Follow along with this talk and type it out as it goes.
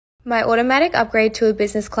My automatic upgrade to a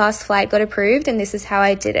business class flight got approved, and this is how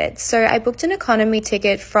I did it. So I booked an economy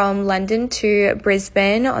ticket from London to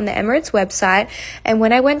Brisbane on the Emirates website, and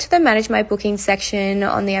when I went to the manage my booking section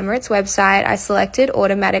on the Emirates website, I selected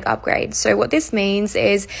automatic upgrade. So what this means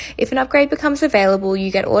is if an upgrade becomes available,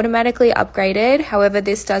 you get automatically upgraded. However,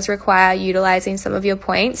 this does require utilizing some of your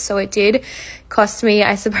points. So it did cost me,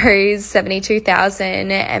 I suppose,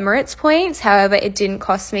 72,000 Emirates points. However, it didn't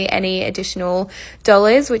cost me any additional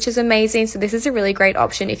dollars, which is amazing. So this is a really great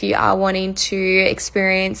option if you are wanting to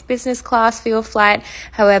experience business class for your flight.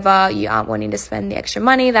 However, you aren't wanting to spend the extra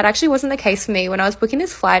money. That actually wasn't the case for me. When I was booking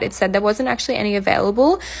this flight, it said there wasn't actually any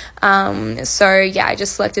available. So yeah, I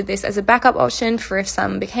just selected this as a backup option for if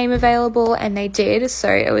some became available, and they did. So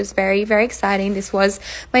it was very, very exciting. This was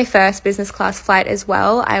my first business class flight as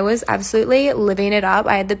well. I was absolutely living it up.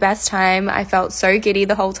 I had the best time. I felt so giddy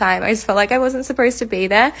the whole time. I just felt like I wasn't supposed to be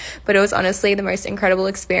there, but it was honestly the most incredible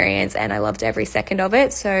experience, and I loved every second of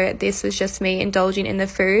it. So this was just me indulging in the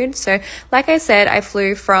food. So like I said, I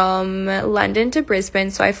flew from London to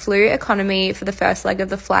Brisbane. So I flew economy for the first leg of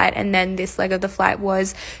the flight, and then this leg of the flight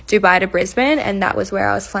was Dubai to Brisbane, and that was where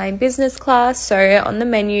I was flying business class. So on the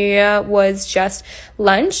menu was just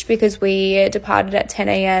lunch, because we departed at 10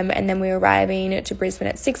 a.m. and then we were arriving to Brisbane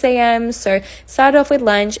at 6 a.m. So started off with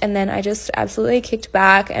lunch, and then I just absolutely kicked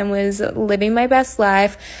back and was living my best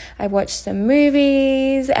life. I watched some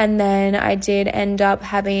movies, and then I did end up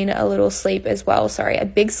having a little sleep as well. Sorry, a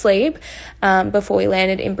big sleep before we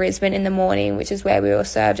landed in Brisbane in the morning, which is where we were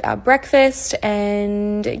served our breakfast.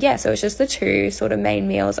 And yeah, so it's just the two sort of main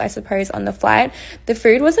meals, I suppose, on the flight. The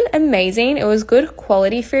food wasn't amazing. It was good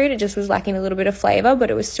quality food. It just was lacking a little bit of flavor, but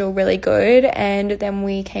it was still really good. And then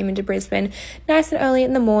we came into Brisbane nice and early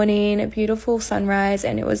in the morning, a beautiful sunrise,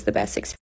 and it was the best experience.